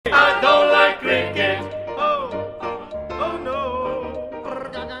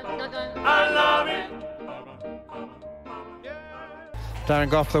Darren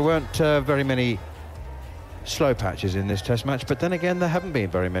Gough, there weren't very many slow patches in this test match, but then again there haven't been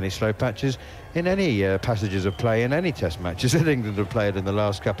very many slow patches in any passages of play in any test matches that England have played in the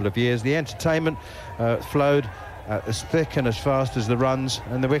last couple of years. The entertainment flowed as thick and as fast as the runs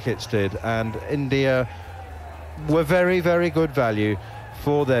and the wickets did, and India were very, very good value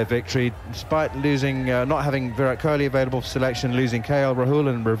for their victory, despite losing, not having Virat Kohli available for selection, losing KL Rahul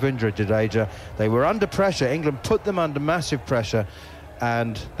and Ravindra Jadeja. They were under pressure. England put them under massive pressure,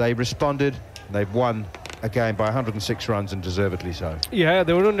 and they responded. They've won a game by 106 runs, and deservedly so. Yeah,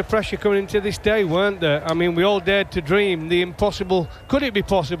 they were under pressure coming into this day, weren't they? I mean, we all dared to dream the impossible. Could it be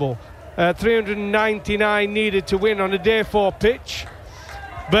possible? 399 needed to win on a day 4 pitch,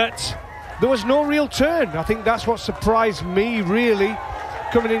 but there was no real turn. I think that's what surprised me, really.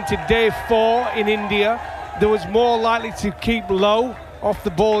 Coming into day 4 in India, there was more likely to keep low off the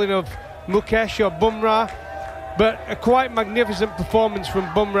bowling of Mukesh or Bumrah, but a quite magnificent performance from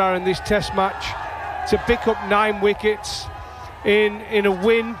Bumrah in this test match to pick up 9 wickets in a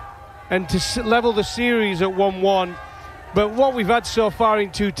win and to level the series at 1-1. But what we've had so far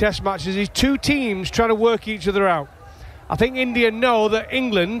in 2 test matches is 2 teams trying to work each other out. I think India know that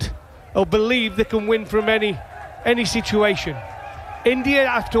England will believe they can win from any situation. India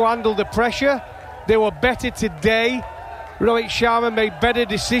have to handle the pressure. They were better today. Rohit Sharma made better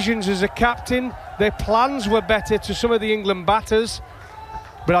decisions as a captain. Their plans were better to some of the England batters.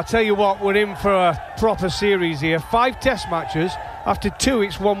 But I'll tell you what, we're in for a proper series here. 5 test matches. After 2,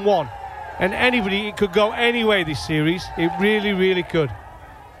 it's 1-1. And it could go any way this series. It really, really could.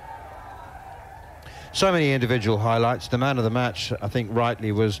 So many individual highlights. The man of the match, I think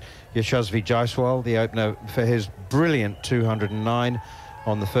rightly, was Yashasvi Jaiswal, the opener, for his brilliant 209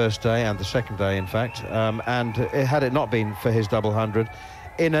 on the first day and the second day, in fact. And had it not been for his double 100,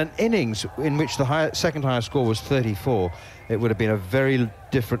 in an innings in which the second highest score was 34, it would have been a very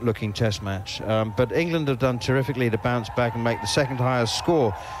different looking test match. But England have done terrifically to bounce back and make the second highest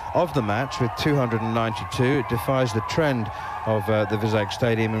score of the match with 292. It defies the trend of the Vizag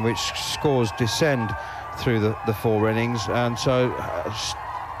Stadium, in which scores descend through the 4 innings. And so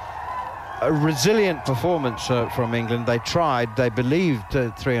a resilient performance from England. They tried, they believed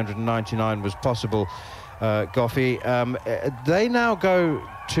 399 was possible. Goffey, they now go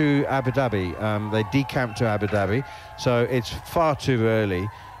to Abu Dhabi. They decamp to Abu Dhabi, so it's far too early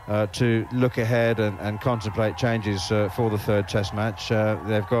to look ahead and contemplate changes for the 3rd test match.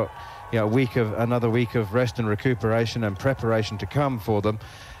 They've got another week of rest and recuperation and preparation to come for them.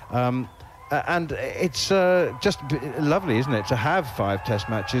 And it's just lovely, isn't it, to have 5 test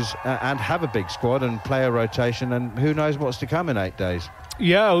matches and have a big squad and play a rotation, and who knows what's to come in 8 days.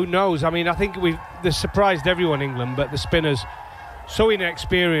 Yeah, who knows? I mean, I think they've surprised everyone, England, but the spinners, so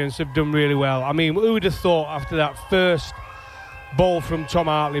inexperienced, have done really well. I mean, who would have thought after that first ball from Tom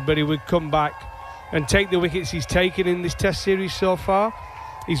Hartley, but he would come back and take the wickets he's taken in this test series so far?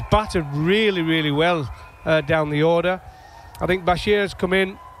 He's battered really, really well down the order. I think Bashir has come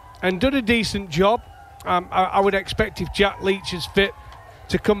in and done a decent job. I would expect, if Jack Leach is fit,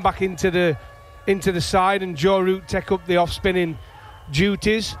 to come back into the side and Joe Root take up the off-spinning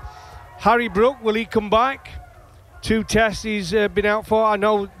duties. Harry Brook, will he come back? 2 tests he's been out for. I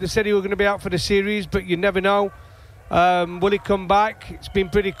know they said he was going to be out for the series, but you never know. Will he come back? It's been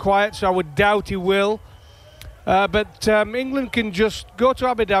pretty quiet, so I would doubt he will. But England can just go to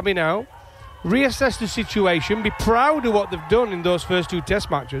Abu Dhabi now, reassess the situation, be proud of what they've done in those first 2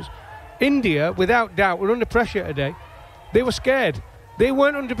 test matches. India, without doubt, were under pressure today. They were scared. They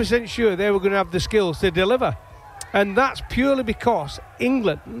weren't 100% sure they were going to have the skills to deliver. And that's purely because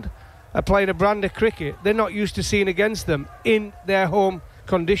England are playing a brand of cricket they're not used to seeing against them in their home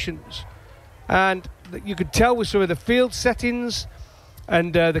conditions. And you could tell with some of the field settings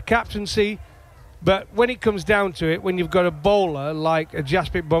and the captaincy. But when it comes down to it, when you've got a bowler like a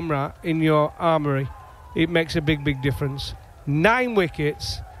Jasprit Bumrah in your armoury, it makes a big, big difference. 9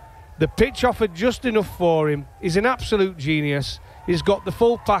 wickets. The pitch offered just enough for him. He's an absolute genius. He's got the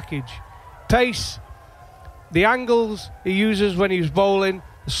full package. Pace, the angles he uses when he's bowling,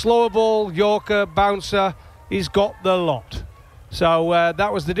 the slower ball, Yorker, bouncer, he's got the lot. So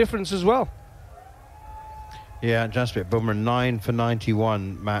that was the difference as well. Yeah, Jasprit Bumrah 9 for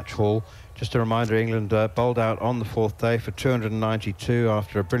 91 match haul. Just a reminder, England bowled out on the 4th day for 292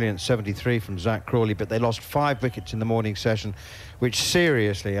 after a brilliant 73 from Zach Crawley, but they lost 5 wickets in the morning session, which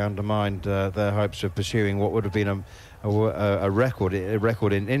seriously undermined their hopes of pursuing what would have been a record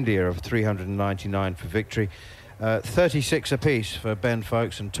in India of 399 for victory. 36 apiece for Ben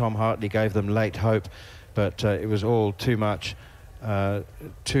Foakes, and Tom Hartley gave them late hope, but it was all too much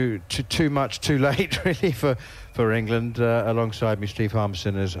too much, too late, really, for England. Alongside me, Steve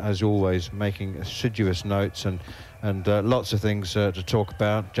Harmison, as always, making assiduous notes and lots of things to talk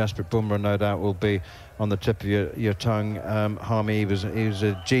about. Jasprit Bumrah, no doubt, will be on the tip of your tongue. Harmy, he was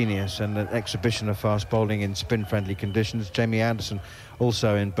a genius and an exhibition of fast bowling in spin-friendly conditions. Jamie Anderson,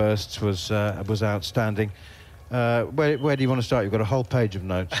 also in bursts, was outstanding. Where do you want to start? You've got a whole page of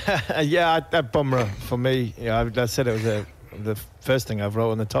notes. Yeah, Bumrah, for me, I said it was the first thing I've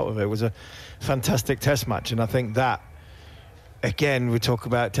wrote on the top of it was a fantastic test match, and I think that, again, we talk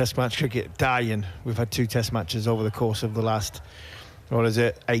about test match cricket dying. We've had 2 test matches over the course of the last,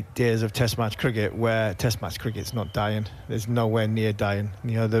 8 days of test match cricket, where test match cricket's not dying. There's nowhere near dying.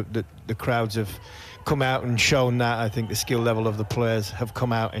 The crowds have come out and shown that. I think the skill level of the players have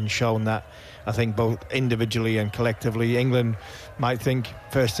come out and shown that. I think both individually and collectively, England might think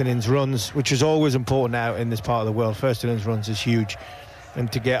first innings runs, which is always important out in this part of the world. First innings runs is huge,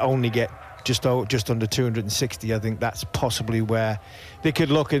 and to only get just under 260, I think that's possibly where they could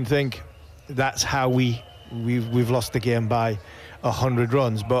look and think that's how we've lost the game by 100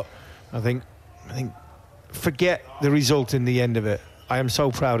 runs. But I think forget the result in the end of it. I am so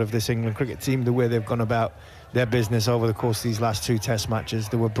proud of this England cricket team, the way they've gone about their business over the course of these last 2 test matches.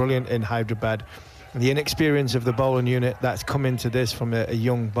 They were brilliant in Hyderabad. The inexperience of the bowling unit that's come into this from a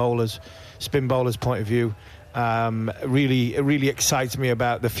young spin bowler's point of view, really excites me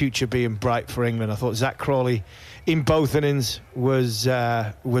about the future being bright for England. I thought Zach Crawley in both innings was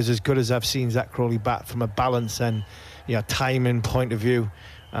as good as I've seen Zach Crawley bat from a balance and timing point of view.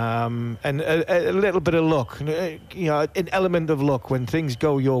 And a little bit of luck, an element of luck when things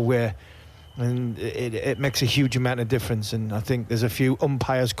go your way, and it makes a huge amount of difference. And I think there's a few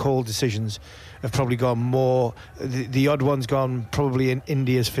umpires' call decisions have probably gone more, the odd one's gone probably in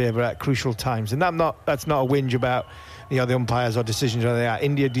India's favour at crucial times, and that's not a whinge about the umpires or decisions or they are.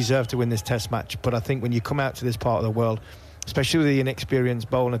 India deserve to win this test match, but I think when you come out to this part of the world, especially with the inexperienced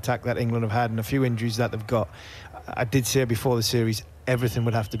bowling attack that England have had and a few injuries that they've got, I did say before the series, everything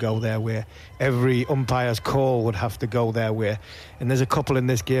would have to go their way. Every umpire's call would have to go their way. And there's a couple in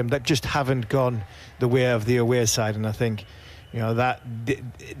this game that just haven't gone the way of the away side. And I think,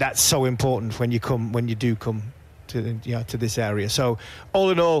 that's so important when you do come to this area. So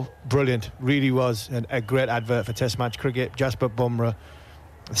all in all, brilliant. Really was a great advert for Test match cricket. Jasprit Bumrah,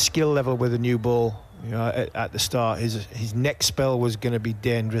 skill level with a new ball. At the start, his next spell was going to be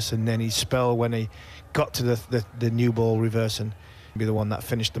dangerous, and then his spell when he got to the new ball reversing, be the one that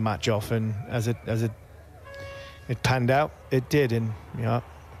finished the match off. And as it panned out, it did. And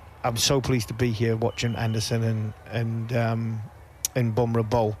I'm so pleased to be here watching Anderson and Bumrah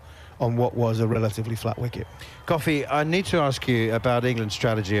bowl on what was a relatively flat wicket. Coffey, I need to ask you about England's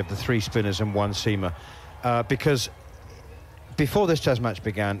strategy of the 3 spinners and 1 seamer, because before this test match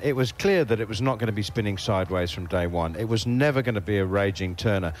began, it was clear that it was not going to be spinning sideways from day one. It was never going to be a raging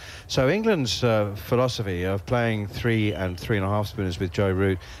turner. So England's philosophy of playing 3 and 3.5 spinners with Joe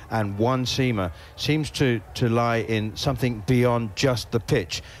Root and 1 seamer seems to lie in something beyond just the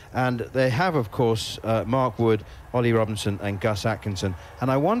pitch. And they have, of course, Mark Wood, Ollie Robinson and Gus Atkinson. And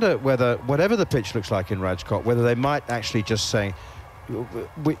I wonder whether, whatever the pitch looks like in Rajkot, whether they might actually just say,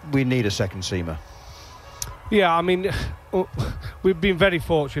 we need a second seamer. Yeah, I mean, we've been very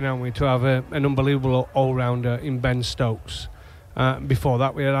fortunate, haven't we, to have an unbelievable all-rounder in Ben Stokes. Before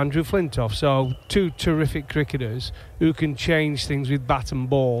that, we had Andrew Flintoff. So 2 terrific cricketers who can change things with bat and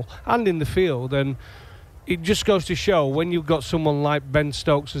ball and in the field. And it just goes to show, when you've got someone like Ben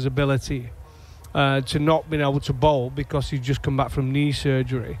Stokes' ability to not being able to bowl because he's just come back from knee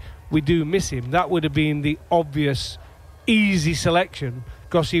surgery, we do miss him. That would have been the obvious, easy selection,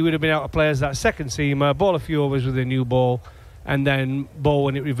 because he would have been able to play as that second seamer, bowl a few overs with a new ball, and then bowl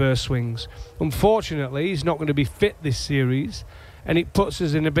when it reverse swings. Unfortunately, he's not going to be fit this series, and it puts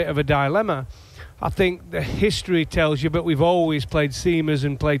us in a bit of a dilemma. I think the history tells you, but we've always played seamers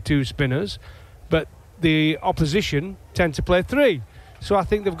and played 2 spinners, but the opposition tend to play 3. So I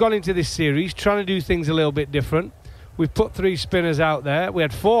think they've gone into this series trying to do things a little bit different. We've put 3 spinners out there. We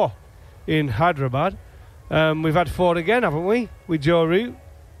had 4 in Hyderabad. We've had 4 again, haven't we, with Joe Root?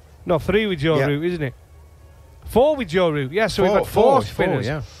 No, 3 with Joe Root, isn't it? 4 with Joe Root, yeah. So we've had 4 spinners.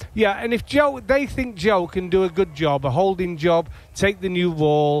 4, yeah. And if they think Joe can do a good job, a holding job, take the new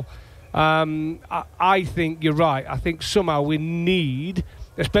ball, I think you're right. I think somehow we need,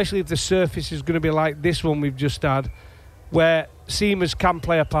 especially if the surface is going to be like this one we've just had, where seamers can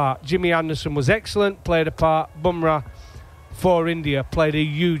play a part. Jimmy Anderson was excellent, played a part. Bumrah for India played a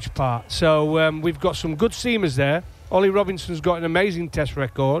huge part. So we've got some good seamers there. Ollie Robinson's got an amazing test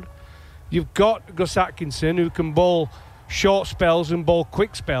record. You've got Gus Atkinson, who can bowl short spells and bowl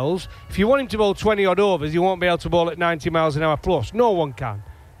quick spells. If you want him to bowl 20 odd overs, you won't be able to bowl at 90 miles an hour plus. No one can.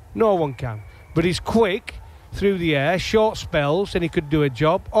 But he's quick through the air, short spells, and he could do a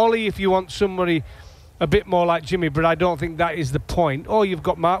job. Ollie, if you want somebody a bit more like Jimmy, but I don't think that is the point. Or you've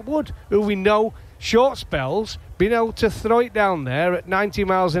got Mark Wood, who we know short spells, being able to throw it down there at 90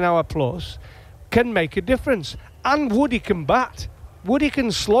 miles an hour plus can make a difference. And Woody can bat. Woody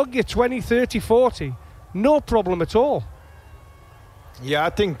can slug you 20, 30, 40. No problem at all. Yeah, I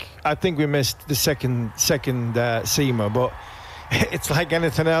think we missed the second seamer, but it's like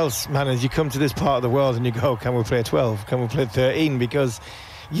anything else, man. As you come to this part of the world and you go, can we play 12? Can we play 13? Because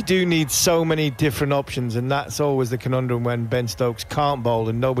you do need so many different options, and that's always the conundrum when Ben Stokes can't bowl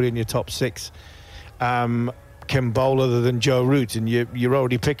and nobody in your top 6 can bowl other than Joe Root, and you're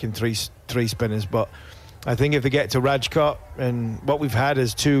already picking three spinners. But I think if we get to Rajkot, and what we've had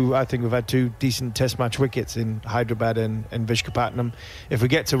is I think we've had 2 decent test match wickets in Hyderabad and Visakhapatnam. If we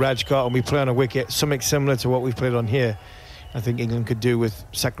get to Rajkot and we play on a wicket, something similar to what we've played on here, I think England could do with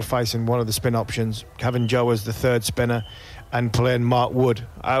sacrificing one of the spin options, having Joe as the 3rd spinner and playing Mark Wood.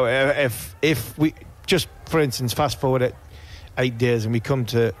 If we just, for instance, fast forward it 8 days and we come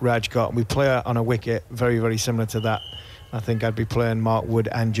to Rajkot and we play on a wicket very, very similar to that, I think I'd be playing Mark Wood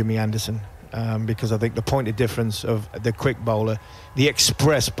and Jimmy Anderson, because I think the point of difference of the quick bowler, the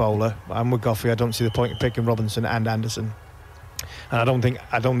express bowler, I'm with Goffey. I don't see the point of picking Robinson and Anderson, and I don't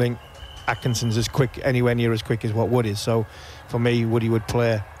think Atkinson's as quick, anywhere near as quick as what Wood is. So for me, Woody would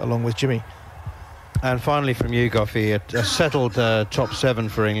play along with Jimmy. And finally from you, Goffey, a settled top 7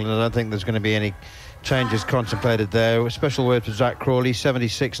 for England. I don't think there's going to be any changes contemplated there. A special word for Zach Crawley,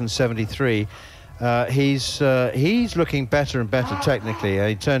 76 and 73. He's looking better and better technically.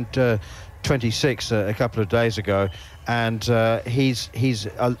 He turned 26 a couple of days ago, and he's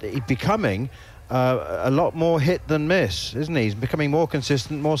becoming a lot more hit than miss, isn't he? He's becoming more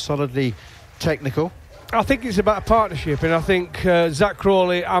consistent, more solidly technical. I think it's about a partnership, and I think Zach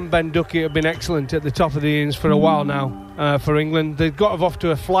Crawley and Ben Duckett have been excellent at the top of the innings for a while now for England. They've got off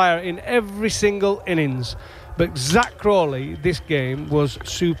to a flyer in every single innings. But Zach Crawley, this game, was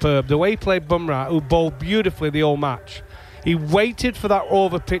superb. The way he played Bumrah, who bowled beautifully the whole match. He waited for that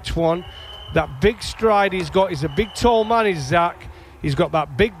over pitch one. That big stride he's got. He's a big, tall man, is Zach. He's got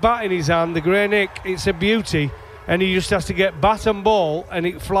that big bat in his hand, the grey nick. It's a beauty. And he just has to get bat and ball, and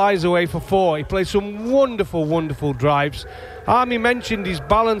it flies away for 4. He plays some wonderful, wonderful drives. Army mentioned his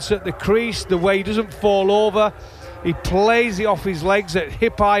balance at the crease, the way he doesn't fall over. He plays it off his legs at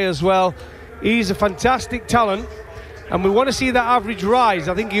hip high as well. He's a fantastic talent, and we want to see that average rise.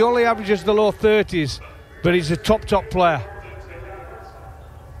 I think he only averages the low 30s, but he's a top player.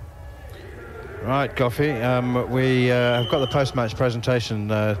 Right, Goffey, we have got the post-match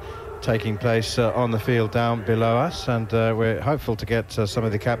presentation taking place on the field down below us, and we're hopeful to get some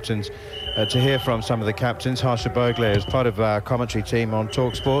of the captains, to hear from some of the captains. Harsha Bhogle, as part of our commentary team on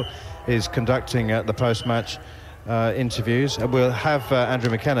TalkSport, is conducting the post-match interviews. We'll have Andrew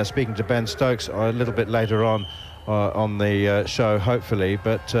McKenna speaking to Ben Stokes a little bit later on the show, hopefully.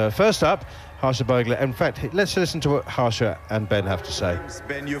 But first up, Harsha Bhogle. In fact, let's listen to what Harsha and Ben have to say.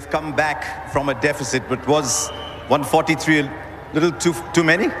 Ben, you've come back from a deficit, but was 143 a little too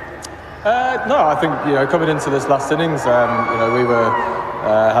many? No, I think coming into this last innings, we were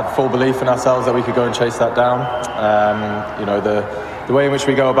had full belief in ourselves that we could go and chase that down. The way in which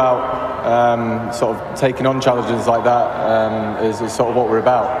we go about sort of taking on challenges like that is sort of what we're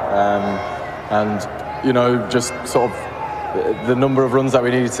about, and just sort of the number of runs that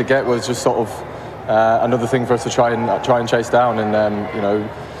we needed to get was just sort of another thing for us to try and chase down. And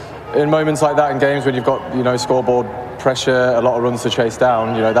in moments like that in games when you've got scoreboard pressure, a lot of runs to chase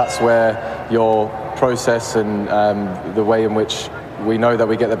down, that's where your process and the way in which we know that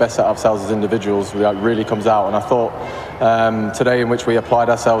we get the best out of ourselves as individuals really comes out. And I thought today, in which we applied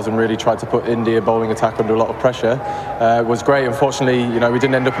ourselves and really tried to put India bowling attack under a lot of pressure, was great. Unfortunately, we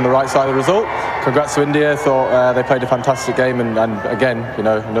didn't end up on the right side of the result. Congrats to India. Thought they played a fantastic game, and again,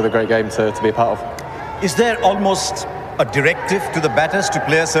 another great game to be a part of. Is there almost a directive to the batters to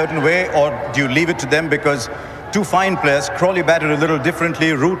play a certain way, or do you leave it to them? Because 2 fine players, Crawley batted a little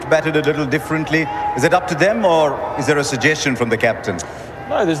differently, Root batted a little differently. Is it up to them, or is there a suggestion from the captain?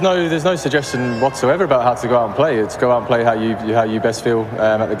 No, there's no suggestion whatsoever about how to go out and play. It's go out and play how you best feel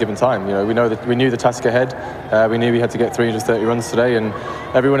at the given time. We knew the task ahead. We knew we had to get 330 runs today, and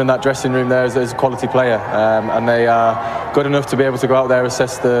everyone in that dressing room there is a quality player, and they are good enough to be able to go out there,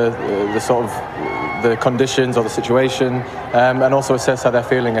 assess the sort of the conditions or the situation, and also assess how they're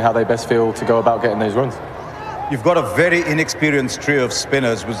feeling and how they best feel to go about getting those runs. You've got a very inexperienced trio of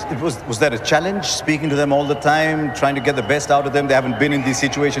spinners. Was that a challenge, speaking to them all the time, trying to get the best out of them? They haven't been in these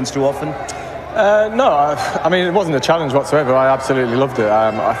situations too often. No, I mean, it wasn't a challenge whatsoever. I absolutely loved it.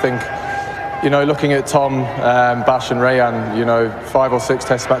 I think, you know, looking at Tom, Bash and Rayan, you know, 5 or 6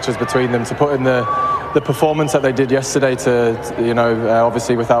 test matches between them, to put in the performance that they did yesterday, to you know,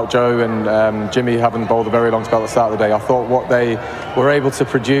 obviously without Joe and Jimmy having bowled a very long spell at the start of the day, I thought what they were able to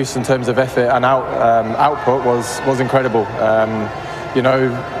produce in terms of effort and output was incredible. You know,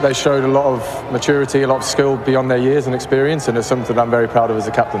 they showed a lot of maturity, a lot of skill beyond their years and experience, and it's something I'm very proud of as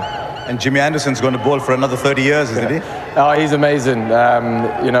a captain. And Jimmy Anderson's going to bowl for another 30 years, isn't he? Oh, he's amazing.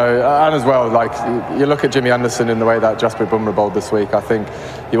 You know, and as well, like, you look at Jimmy Anderson in the way that Jasprit Bumrah bowled this week. I think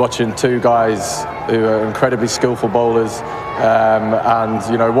you're watching 2 guys who are incredibly skillful bowlers,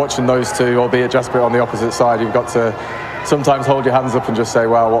 and you know, watching those 2, albeit Jasprit on the opposite side, you've got to sometimes hold your hands up and just say,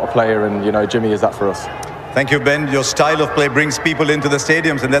 wow, what a player. And you know, Jimmy is that for us. Thank you, Ben. Your style of play brings people into the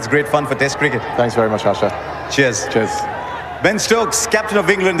stadiums, and that's great fun for Test cricket. Thanks very much, Asha. Cheers. Cheers. Ben Stokes, captain of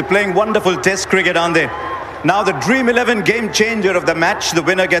England, they're playing wonderful Test cricket, aren't they? Now the Dream 11 game changer of the match. The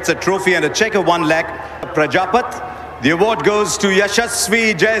winner gets a trophy and a cheque of 1 lakh. Prajapat. The award goes to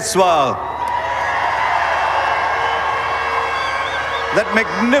Yashasvi Jaiswal. That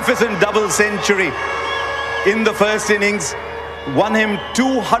magnificent double century in the first innings won him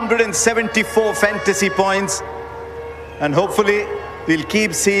 274 fantasy points, and hopefully we'll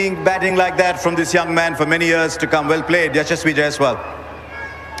keep seeing batting like that from this young man for many years to come. Well played, Yashasvi Jaiswal.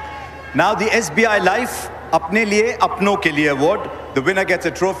 Now the SBI Life Apne Liye Apno Ke Liye award. The winner gets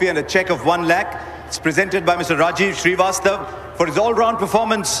a trophy and a cheque of 1 lakh. It's presented by Mr. Rajiv Srivastav for his all-round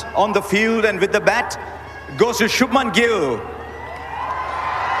performance on the field and with the bat. It goes to Shubman Gill.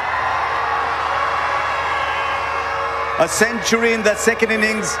 A century in that second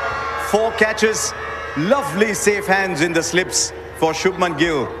innings, 4 catches, lovely safe hands in the slips for Shubman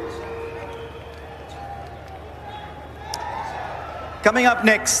Gill. Coming up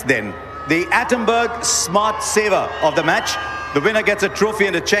next then, the Attenborough Smart Saver of the match. The winner gets a trophy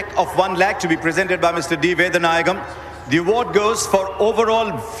and a cheque of 1 lakh to be presented by Mr. D. Vedanayagam. The award goes for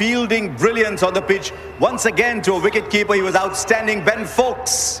overall fielding brilliance on the pitch. Once again to a wicketkeeper, he was outstanding, Ben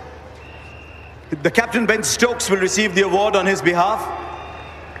Foakes. The captain, Ben Stokes, will receive the award on his behalf.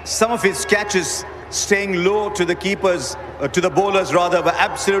 Some of his catches staying low to the keepers, to the bowlers rather, were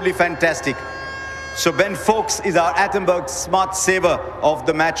absolutely fantastic. So Ben Foakes is our Attenborough Smart Saver of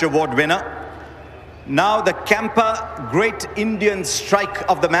the match award winner. Now the Camper Great Indian Strike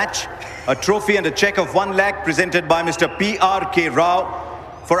of the match. A trophy and a cheque of 1 lakh presented by Mr. P.R.K.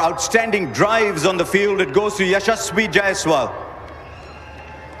 Rao. For outstanding drives on the field, it goes to Yashasvi Jaiswal.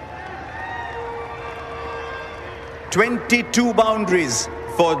 22 boundaries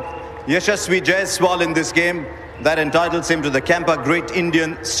for Yashasvi Jaiswal in this game. That entitles him to the Camper Great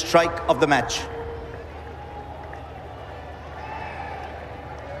Indian Strike of the match.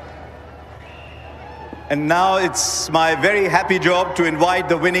 And now it's my very happy job to invite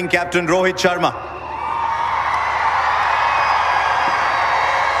the winning captain, Rohit Sharma.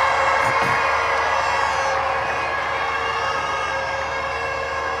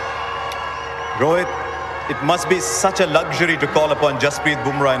 Rohit, it must be such a luxury to call upon Jasprit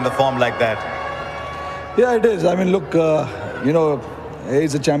Bumrah in the form like that. Yeah, it is. I mean, look, you know,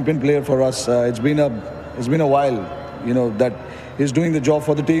 he's a champion player for us. It's been a while, you know, that he's doing the job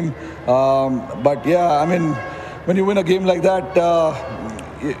for the team. But yeah, I mean, when you win a game like that,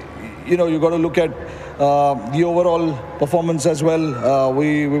 you know, you got to look at the overall performance as well.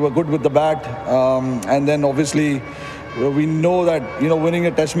 We were good with the bat, and then obviously we know that, you know, winning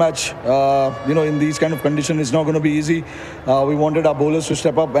a test match, you know, in these kind of conditions is not going to be easy. We wanted our bowlers to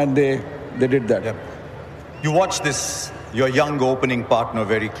step up, and they did that. Yep. You watch this, your young opening partner,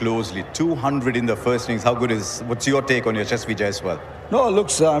 very closely. 200 in the first innings. How good is? What's your take on Yashasvi Jaiswal? No,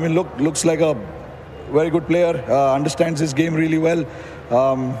 looks like a very good player. Understands his game really well.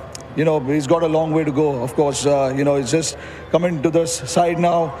 You know, he's got a long way to go. Of course, you know, he's just coming to this side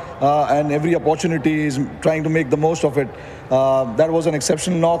now, and every opportunity he's trying to make the most of it. That was an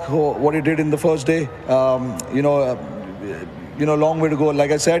exceptional knock, what he did in the first day. You know, long way to go. Like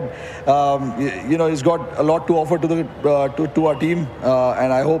I said, you know, he's got a lot to offer to the to our team,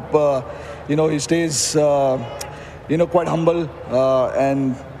 and I hope you know, he stays you know, quite humble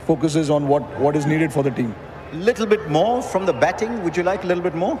and focuses on what is needed for the team. Little bit more from the batting. Would you like a little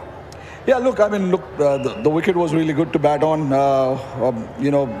bit more? Yeah, look, I mean, look, the wicket was really good to bat on. You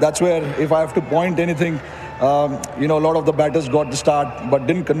know, that's where, if I have to point anything, you know, a lot of the batters got the start but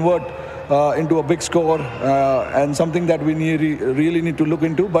didn't convert. into a big score, and something that we really need to look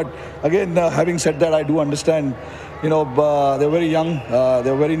into. But again, having said that, I do understand, they're very young,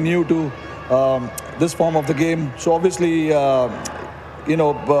 they're very new to this form of the game. So obviously, it'll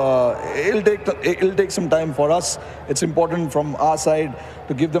take some time for us. It's important from our side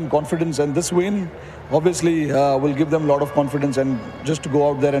to give them confidence, and this win obviously will give them a lot of confidence, and just to go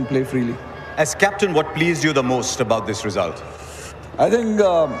out there and play freely. As captain, what pleased you the most about this result? I think,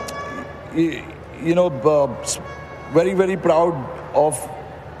 very, very proud of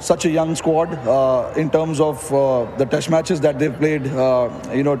such a young squad in terms of the test matches that they've played,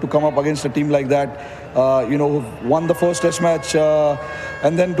 to come up against a team like that, who won the first test match,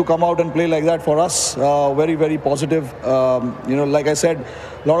 and then to come out and play like that for us, very, very positive. Like I said,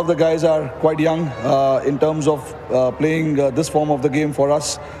 a lot of the guys are quite young in terms of playing this form of the game for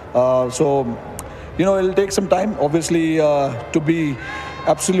us. So it'll take some time, obviously, to be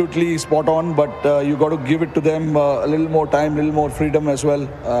absolutely spot on, but you got to give it to them a little more time, a little more freedom as well,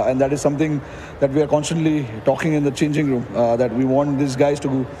 and that is something that we are constantly talking in the changing room, that we want these guys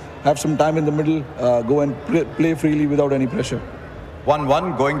to have some time in the middle, go and play freely without any pressure.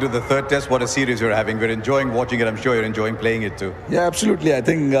 1-1 going to the third test. What a series you're having. We're enjoying watching it. I'm sure you're enjoying playing it too. Yeah, absolutely. I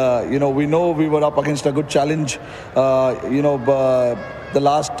think we know we were up against a good challenge. The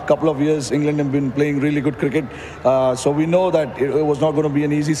last couple of years, England have been playing really good cricket. So we know that it was not going to be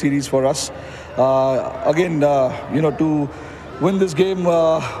an easy series for us. To win this game,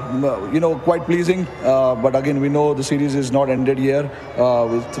 quite pleasing. But again, we know the series is not ended here.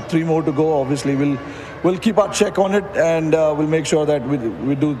 With 3 more to go, obviously we'll keep our check on it, and we'll make sure that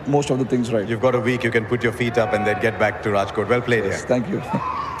we do most of the things right. You've got a week. You can put your feet up and then get back to Rajkot. Well played. Yes, thank you.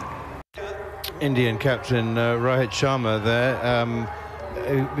 Indian captain Rohit Sharma there.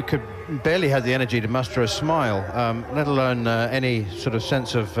 We could barely have the energy to muster a smile, let alone any sort of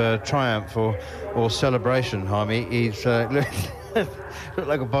sense of triumph or celebration, Harmy. He's looked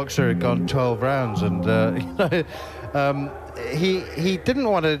like a boxer who'd gone 12 rounds, and he didn't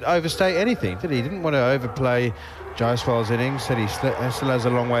want to overstate anything, did he? He didn't want to overplay Jaiswal's innings. Said he still has a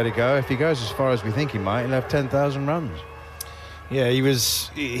long way to go. If he goes as far as we think he might, he'll have 10,000 runs. Yeah,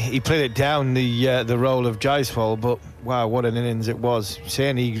 he played it down the role of Jaiswal, but wow, what an innings it was.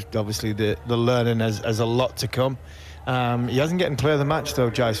 Saini, obviously the learning has a lot to come. He hasn't getting player of the match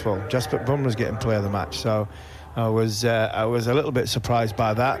though, Jaiswal. Jasprit Bumrah's getting player of the match, so I was a little bit surprised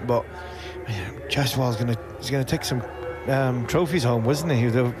by that. But Jaiswal's gonna take some trophies home, wasn't he?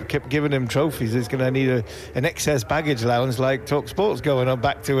 They kept giving him trophies. He's going to need an excess baggage allowance like Talk Sports going on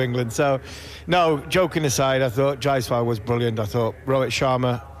back to England. So, no, joking aside, I thought Jaiswal was brilliant. I thought Rohit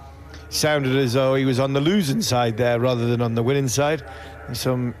Sharma sounded as though he was on the losing side there rather than on the winning side. And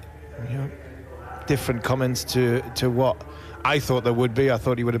some different comments to what I thought there would be. I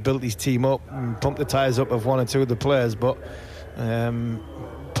thought he would have built his team up and pumped the tyres up of 1 or 2 of the players, but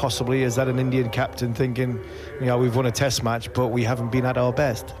possibly is that an Indian captain thinking, we've won a test match, but we haven't been at our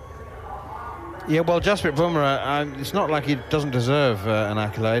best. Yeah, well, Jasprit Bumrah, it's not like he doesn't deserve an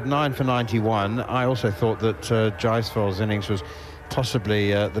accolade. 9 for 91. I also thought that Jaiswal's innings was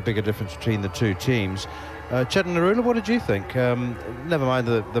possibly the bigger difference between the two teams. Chetan Narula, what did you think? Never mind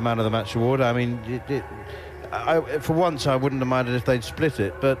the man of the match award. I mean, for once, I wouldn't have minded if they'd split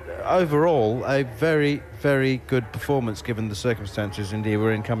it, but overall, a very, very good performance given the circumstances India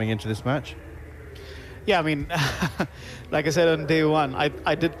were in coming into this match. Yeah, I mean, like I said on day one,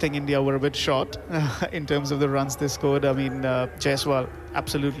 I did think India were a bit short in terms of the runs they scored. I mean, Jaiswal,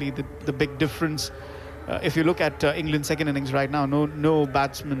 absolutely the big difference. If you look at England's second innings right now, no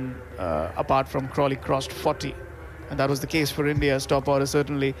batsman apart from Crawley crossed 40. And that was the case for India's top order,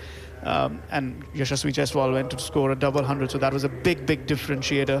 certainly. And Yashasvi Jaiswal went to score a double 100, so that was a big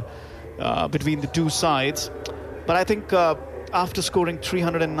differentiator between the two sides. But I think after scoring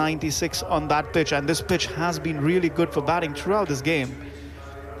 396 on that pitch, and this pitch has been really good for batting throughout this game,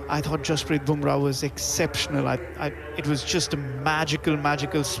 I thought Jasprit Bumrah was exceptional. It was just a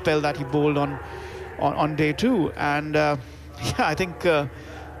magical spell that he bowled on day 2. And I think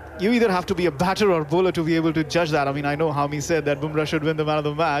you either have to be a batter or bowler to be able to judge that. I mean, I know Harmy said that Bumrah should win the man of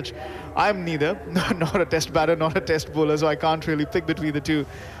the match. I'm neither, not a test batter, not a test bowler, so I can't really pick between the two.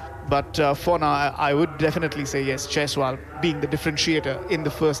 But for now, I would definitely say yes, Jaiswal being the differentiator in the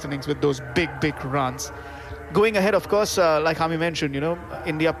first innings with those big runs. Going ahead, of course, like Harmy mentioned,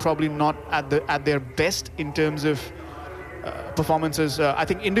 India probably not at their best in terms of performances. I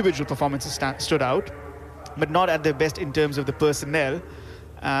think individual performances stood out, but not at their best in terms of the personnel.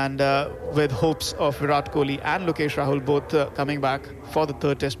 And with hopes of Virat Kohli and Lokesh Rahul both coming back for the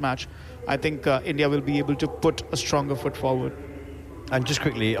third test match, I think India will be able to put a stronger foot forward. And just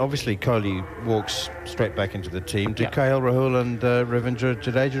quickly, obviously Kohli walks straight back into the team. Do Yeah. KL Rahul and Ravindra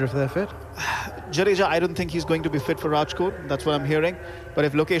Jadeja, if they're fit? Jadeja, I don't think he's going to be fit for Rajkot. That's what I'm hearing. But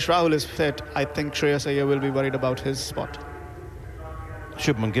if Lokesh Rahul is fit, I think Shreyas Iyer will be worried about his spot.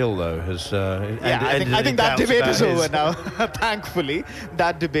 Shubman Gill, though, has... I think that debate is over now. Thankfully,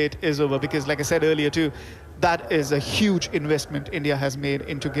 that debate is over because, like I said earlier too, that is a huge investment India has made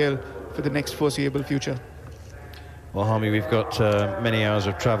into Gill for the next foreseeable future. Well, Harmy, we've got many hours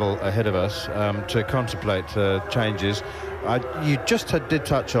of travel ahead of us to contemplate changes. You just did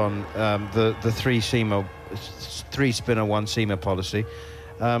touch on the three spinner, one seamer policy.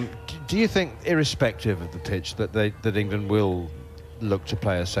 Do you think, irrespective of the pitch, that England will look to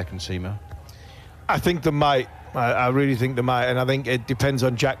play a second seamer? I think they might. I really think they might, and I think it depends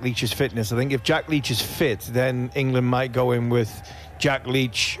on Jack Leach's fitness. I think if Jack Leach is fit, then England might go in with Jack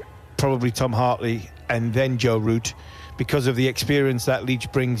Leach, probably Tom Hartley, and then Joe Root, because of the experience that Leach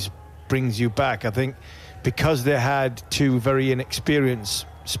brings you back. I think because they had two very inexperienced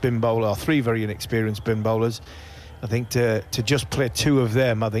spin bowlers, or three very inexperienced spin bowlers, I think to just play two of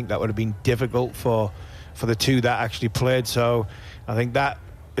them, I think that would have been difficult for the two that actually played. So I think that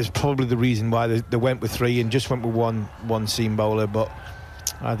is probably the reason why they went with three and just went with one seam bowler. But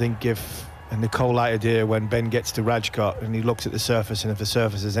I think and the cold light idea when Ben gets to Rajkot and he looks at the surface, and if the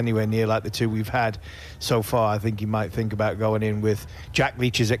surface is anywhere near like the two we've had so far, I think he might think about going in with Jack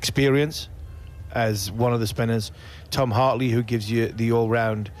Leach's experience as one of the spinners, Tom Hartley, who gives you the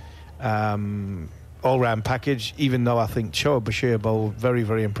all-round package, even though I think Shoaib Bashir bowled very,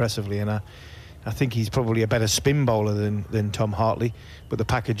 very impressively, and I think he's probably a better spin bowler than Tom Hartley, but the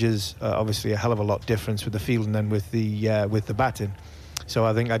package is obviously a hell of a lot different with the fielding than with the batting. So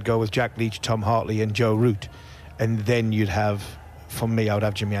I think I'd go with Jack Leach, Tom Hartley and Joe Root, and then you'd have, for me, I would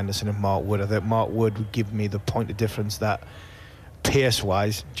have Jimmy Anderson and Mark Wood. I think Mark Wood would give me the point of difference that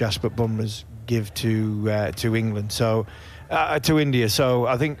pace-wise Jasprit Bumrah's give to England, so to India. So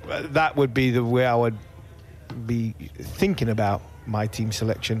I think that would be the way I would be thinking about my team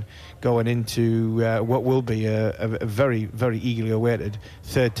selection going into what will be a very, very eagerly awaited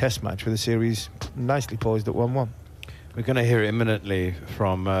third Test match with the series nicely poised at 1-1. We're going to hear imminently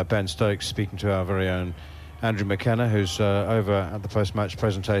from Ben Stokes speaking to our very own Andrew McKenna, who's over at the post-match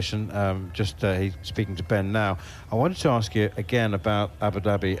presentation. He's speaking to Ben now. I wanted to ask you again about Abu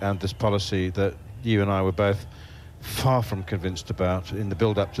Dhabi and this policy that you and I were both far from convinced about in the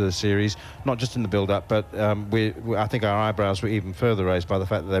build-up to the series. Not just in the build-up, but I think our eyebrows were even further raised by the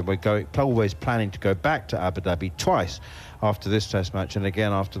fact that they were always planning to go back to Abu Dhabi twice after this Test match and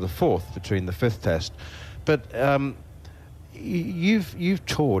again after the fourth between the fifth Test. But you've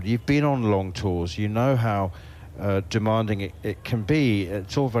toured, you've been on long tours, you know how demanding it can be.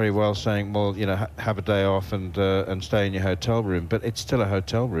 It's all very well saying, well, have a day off and stay in your hotel room, but it's still a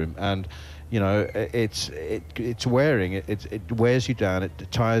hotel room, and it's wearing, it wears you down, it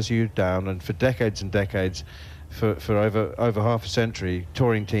tires you down, and for decades and decades, for over half a century,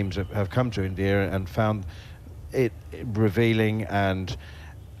 touring teams have come to India and found it revealing and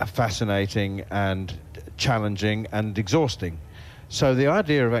fascinating and challenging and exhausting. So the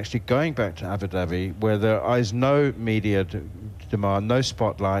idea of actually going back to Abu Dhabi, where there is no media demand, no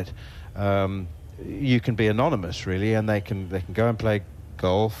spotlight, you can be anonymous really, and they can go and play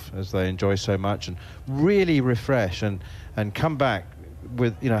golf as they enjoy so much and really refresh and come back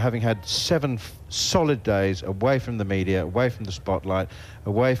with having had 7 solid days away from the media, away from the spotlight,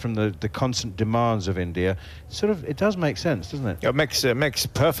 away from the constant demands of India. It does make sense, doesn't it? It makes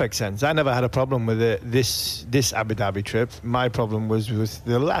perfect sense. I never had a problem with this Abu Dhabi trip. My problem was with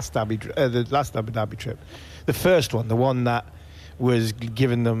the last Abu Dhabi trip, the first one, the one that was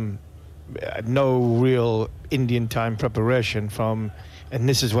giving them no real Indian time preparation from. And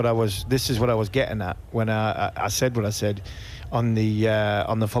this is what I was getting at when I said what I said on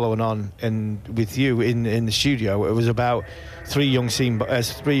the following on and with you in the studio. It was about three young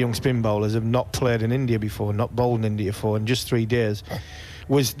spin bowlers have not played in India before, not bowled in India before, in just 3 days.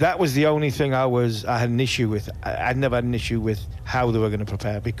 That was the only thing I had an issue with. I'd never had an issue with how they were going to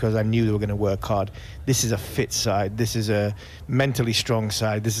prepare, because I knew they were going to work hard. This is a fit side. This is a mentally strong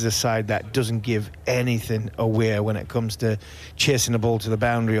side. This is a side that doesn't give anything away when it comes to chasing the ball to the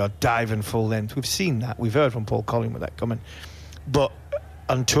boundary or diving full length. We've seen that. We've heard from Paul Collingwood with that coming. But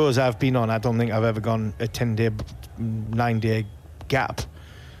on tours I've been on, I don't think I've ever gone a 10-day, 9-day gap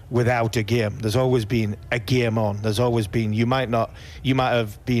without a game. There's always been a game on. There's always been, you might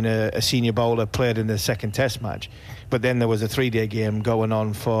have been a senior bowler, played in the second Test match, but then there was a 3-day game going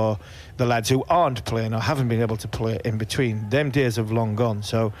on for the lads who aren't playing or haven't been able to play in between. Them days have long gone.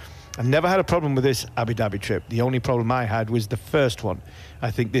 So I never had a problem with this Abu Dhabi trip. The only problem I had was the first one.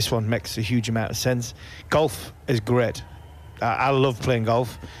 I think this one makes a huge amount of sense. Golf is great. I love playing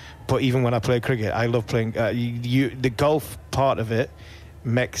golf, but even when I play cricket, I love playing. The golf part of it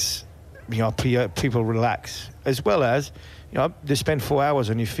makes people relax, as well as they spend 4 hours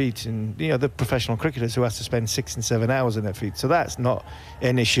on your feet, and the professional cricketers who has to spend 6 and 7 hours on their feet. So that's not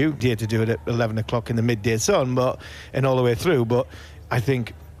an issue. Dear to do it at 11 o'clock in the midday sun, and all the way through. But I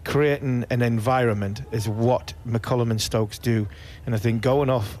think creating an environment is what McCullum and Stokes do, and I think going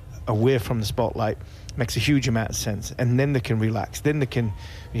off away from the spotlight makes a huge amount of sense, and then they can relax, then they can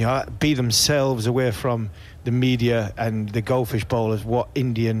be themselves away from the media and the goldfish bowl as what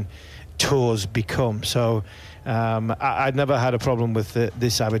Indian tours become. So I'd never had a problem with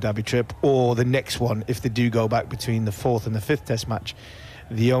this Abu Dhabi trip or the next one if they do go back between the 4th and the 5th test match.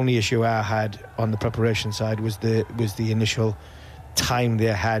 The only issue I had on the preparation side was the initial time they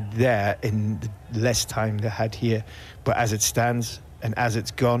had there and the less time they had here. But as it stands and as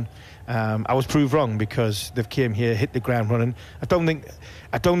it's gone, I was proved wrong, because they've came here, hit the ground running. I don't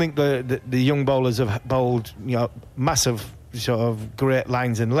think the young bowlers have bowled massive sort of great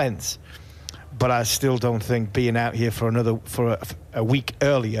lines and lengths, but I still don't think being out here for a week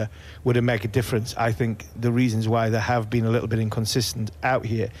earlier would have made a difference. I think the reasons why they have been a little bit inconsistent out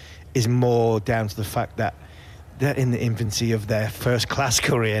here is more down to the fact that they're in the infancy of their first class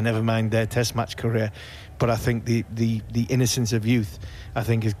career, never mind their test match career. But I think the innocence of youth, I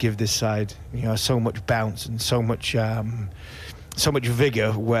think, has give this side so much bounce and so much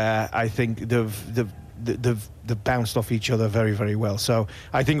vigour, where I think they've bounced off each other very, very well. So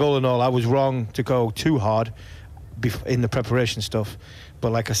I think all in all, I was wrong to go too hard in the preparation stuff.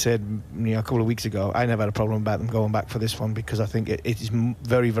 But like I said a couple of weeks ago, I never had a problem about them going back for this one, because I think it is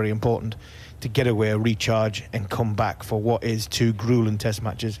very, very important to get away, recharge, and come back for what is 2 grueling test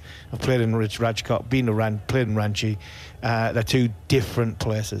matches. I've played in Rajkot, played in Ranchi. They're 2 different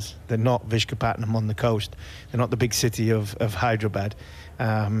places. They're not Visakhapatnam on the coast. They're not the big city of Hyderabad.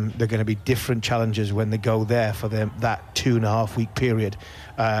 They're going to be different challenges when they go there for that 2.5 week period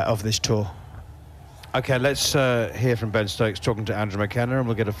of this tour. OK, let's hear from Ben Stokes talking to Andrew McKenna, and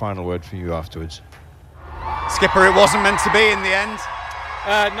we'll get a final word for you afterwards. Skipper, it wasn't meant to be in the end.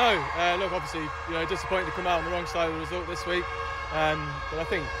 No, look, obviously, disappointed to come out on the wrong side of the result this week. But I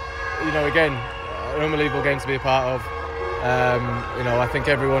think, again, an unbelievable game to be a part of. I think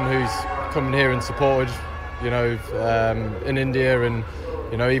everyone who's come here and supported, in India and,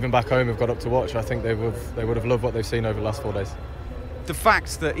 even back home have got up to watch. I think they would have loved what they've seen over the last 4 days. The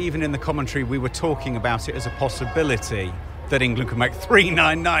fact that even in the commentary we were talking about it as a possibility that England could make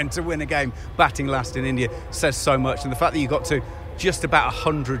 399 to win a game batting last in India says so much. And the fact that you got to just about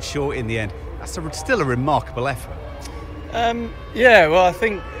 100 short in the end, that's still a remarkable effort. Well, I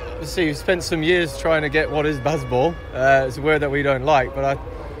think, obviously, you've spent some years trying to get what is Bazball. It's a word that we don't like, but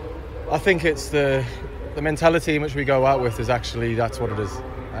I think it's the mentality in which we go out with is actually, that's what it is.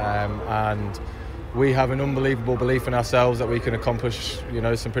 And we have an unbelievable belief in ourselves that we can accomplish,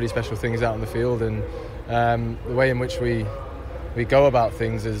 some pretty special things out on the field. And the way in which we go about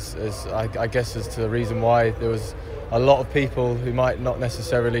things is I guess, is to the reason why there was a lot of people who might not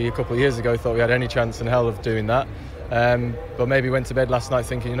necessarily a couple of years ago thought we had any chance in hell of doing that, but maybe went to bed last night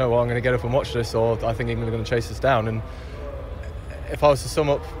thinking, I'm going to get up and watch this, or I think England are going to chase us down. And if I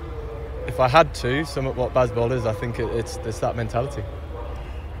had to sum up what Bazball is, I think it's that mentality.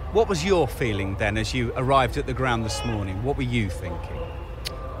 What was your feeling then as you arrived at the ground this morning? What were you thinking?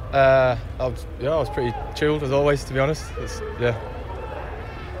 I was pretty chilled as always, to be honest.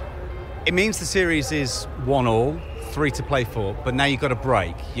 It means the series is 1-1, 3 to play for, but now you've got a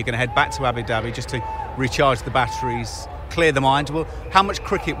break. You're going to head back to Abu Dhabi just to recharge the batteries, clear the mind. Well, how much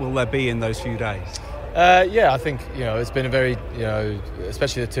cricket will there be in those few days? I think it's been a very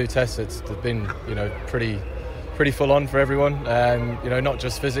especially the 2 tests. It's been pretty full on for everyone. Not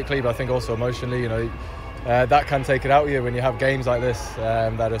just physically, but I think also emotionally. That can take it out of you when you have games like this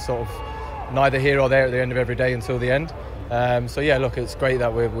that are sort of neither here or there at the end of every day until the end. It's great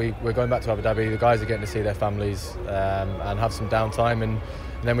that we're going back to Abu Dhabi. The guys are getting to see their families and have some downtime, and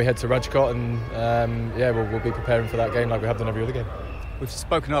then we head to Rajkot, and we'll be preparing for that game like we have done every other game. We've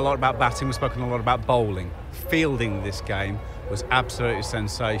spoken a lot about batting, we've spoken a lot about bowling. Fielding this game was absolutely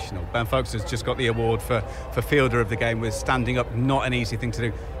sensational. Ben Foakes has just got the award for fielder of the game with standing up, not an easy thing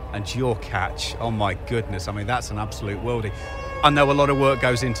to do. And your catch, oh my goodness, I mean, that's an absolute worldie. I know a lot of work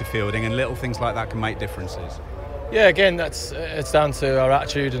goes into fielding, and little things like that can make differences. Yeah, again, it's down to our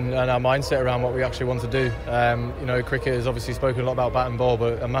attitude and our mindset around what we actually want to do. Cricket has obviously spoken a lot about bat and ball,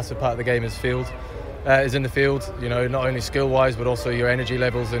 but a massive part of the game is field. is in the field. You know, not only skill-wise, but also your energy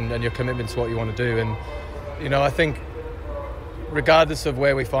levels and your commitment to what you want to do. And you know, I think regardless of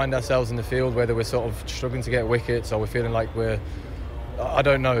where we find ourselves in the field, whether we're sort of struggling to get wickets or we're feeling like I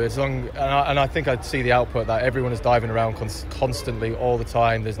don't know, and I think I'd see the output that everyone is diving around constantly all the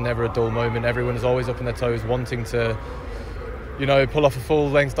time. There's never a dull moment. Everyone is always up on their toes, wanting to, you know, pull off a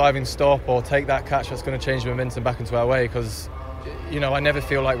full-length diving stop or take that catch that's going to change the momentum back into our way. Because, you know, I never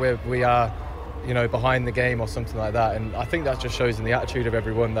feel like we are, you know, behind the game or something like that. And I think that just shows in the attitude of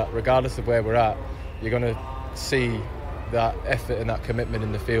everyone that regardless of where we're at, you're going to see that effort and that commitment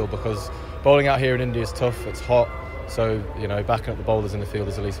in the field, because bowling out here in India is tough, it's hot. So, you know, backing up the bowlers in the field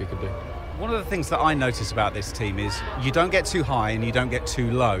is the least we could do. One of the things that I notice about this team is you don't get too high and you don't get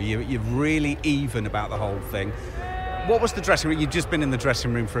too low. You're really even about the whole thing. What was the dressing room? You've just been in the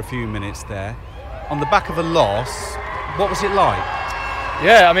dressing room for a few minutes there. On the back of a loss, what was it like?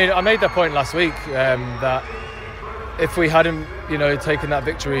 Yeah, I mean, I made that point last week, that if we hadn't, you know, taken that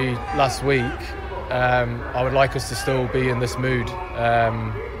victory last week, I would like us to still be in this mood.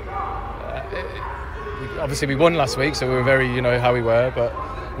 Obviously we won last week, so we were very, you know, how we were, but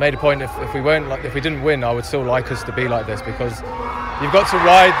made a point if we didn't win, I would still like us to be like this, because you've got to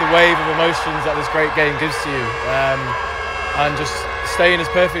ride the wave of emotions that this great game gives to you, and just staying as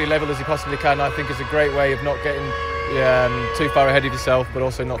perfectly level as you possibly can, I think is a great way of not getting too far ahead of yourself, but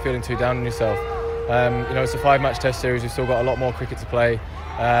also not feeling too down on yourself. You know, it's a 5-match test series, we've still got a lot more cricket to play,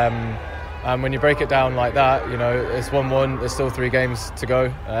 and when you break it down like that, you know, it's 1-1, there's still 3 games to go,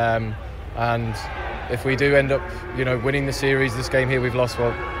 and if we do end up, you know, winning the series, this game here we've lost,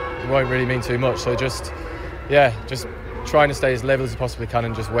 well, it won't really mean too much. So just trying to stay as level as you possibly can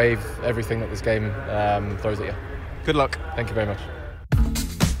and just wave everything that this game throws at you. Good luck. Thank you very much.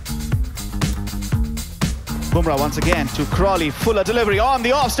 Bumrah once again to Crawley, fuller delivery on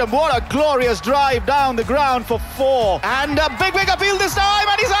the off stump. What a glorious drive down the ground for 4. And a big appeal this time,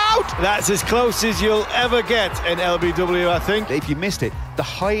 and he's out! That's as close as you'll ever get in LBW, I think. If you missed it, the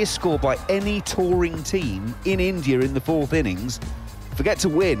highest score by any touring team in India in the 4th innings. Forget to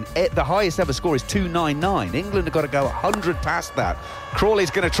win, the highest ever score is 299. England have got to go 100 past that.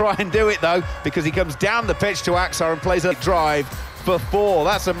 Crawley's going to try and do it, though, because he comes down the pitch to Axar and plays a drive for 4.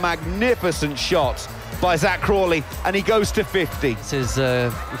 That's a magnificent shot by Zach Crawley, and he goes to 50. This is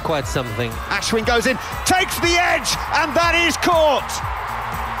quite something. Ashwin goes in, takes the edge, and that is caught.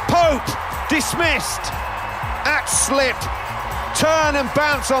 Pope dismissed at slip. Turn and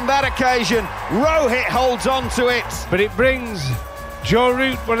bounce on that occasion. Rohit holds on to it. But it brings Joe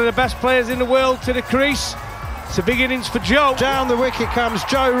Root, one of the best players in the world, to the crease. It's a big innings for Joe. Down the wicket comes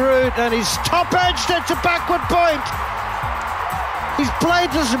Joe Root, and he's top-edged it to backward point. He's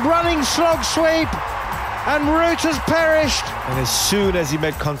played this running slog sweep, and Root has perished. And as soon as he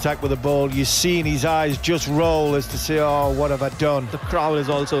made contact with the ball, you've seen his eyes just roll as to say, oh, what have I done? The crowd is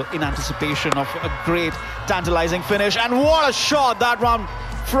also in anticipation of a great, tantalising finish. And what a shot that one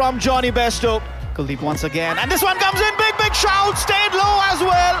from Johnny Bairstow. Kuldeep once again, and this one comes in, big shout, stayed low as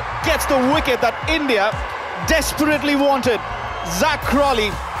well. Gets the wicket that India desperately wanted. Zach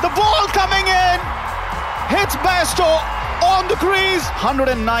Crawley, the ball coming in, hits Bairstow on the crease,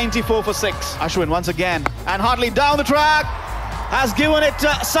 194 for 6. Ashwin once again, and Hartley down the track, has given it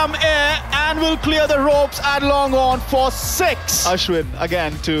some air and will clear the ropes at long on for 6. Ashwin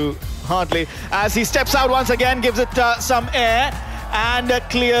again to Hartley as he steps out once again, gives it some air and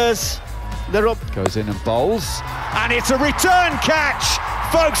clears the rope. Goes in and bowls, and it's a return catch.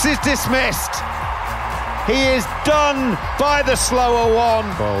 Folks is dismissed. He is done by the slower one.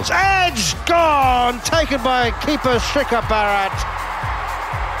 Balls. Edge gone, taken by keeper Shikhar Bharat.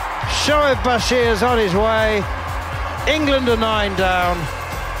 Shoaib Bashir's on his way. England are 9 down.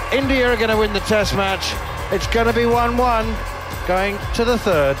 India are going to win the test match. It's going to be 1-1 going to the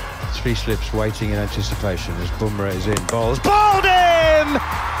 3rd. 3 slips waiting in anticipation as Bumrah is in. Bowls. Bowled him!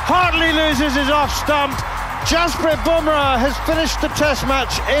 Hartley loses his off stump. Jasprit Bumrah has finished the test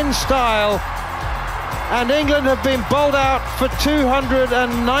match in style. And England have been bowled out for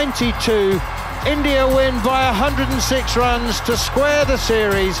 292. India win by 106 runs to square the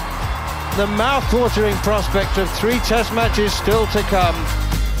series. The mouth-watering prospect of 3 test matches still to come.